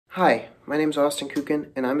Hi, my name is Austin Kukin,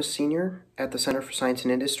 and I'm a senior at the Center for Science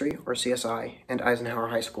and Industry, or CSI, and Eisenhower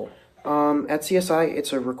High School. At CSI,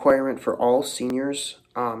 it's a requirement for all seniors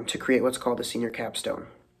to create what's called a senior capstone.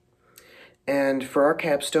 And for our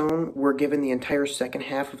capstone, we're given the entire second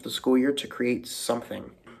half of the school year to create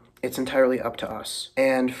something. It's entirely up to us.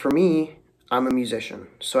 And for me, I'm a musician,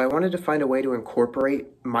 so I wanted to find a way to incorporate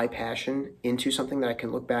my passion into something that I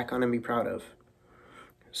can look back on and be proud of.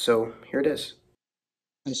 So here it is.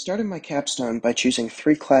 I started my capstone by choosing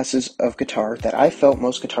 3 classes of guitar that I felt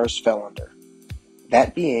most guitars fell under.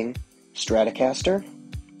 That being Stratocaster,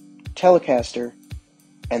 Telecaster,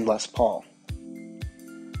 and Les Paul.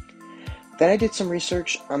 Then I did some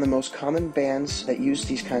research on the most common bands that use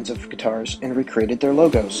these kinds of guitars and recreated their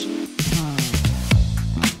logos.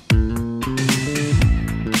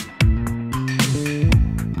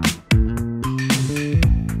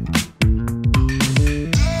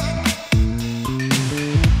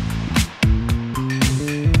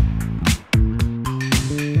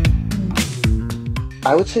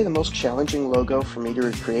 I would say the most challenging logo for me to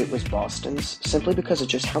recreate was Boston's, simply because of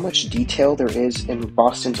just how much detail there is in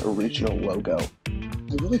Boston's original logo.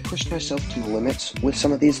 I really pushed myself to the limits with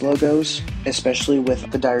some of these logos, especially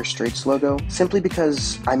with the Dire Straits logo, simply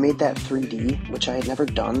because I made that 3D, which I had never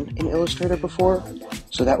done in Illustrator before,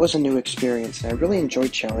 so that was a new experience, and I really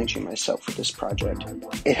enjoyed challenging myself with this project.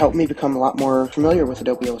 It helped me become a lot more familiar with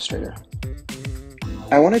Adobe Illustrator.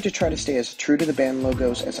 I wanted to try to stay as true to the band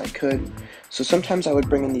logos as I could, so sometimes I would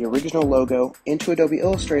bring in the original logo into Adobe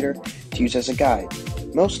Illustrator to use as a guide,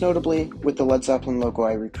 most notably with the Led Zeppelin logo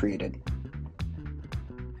I recreated.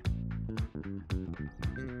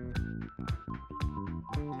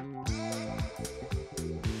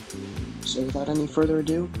 So without any further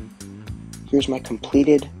ado, here's my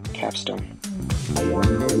completed capstone.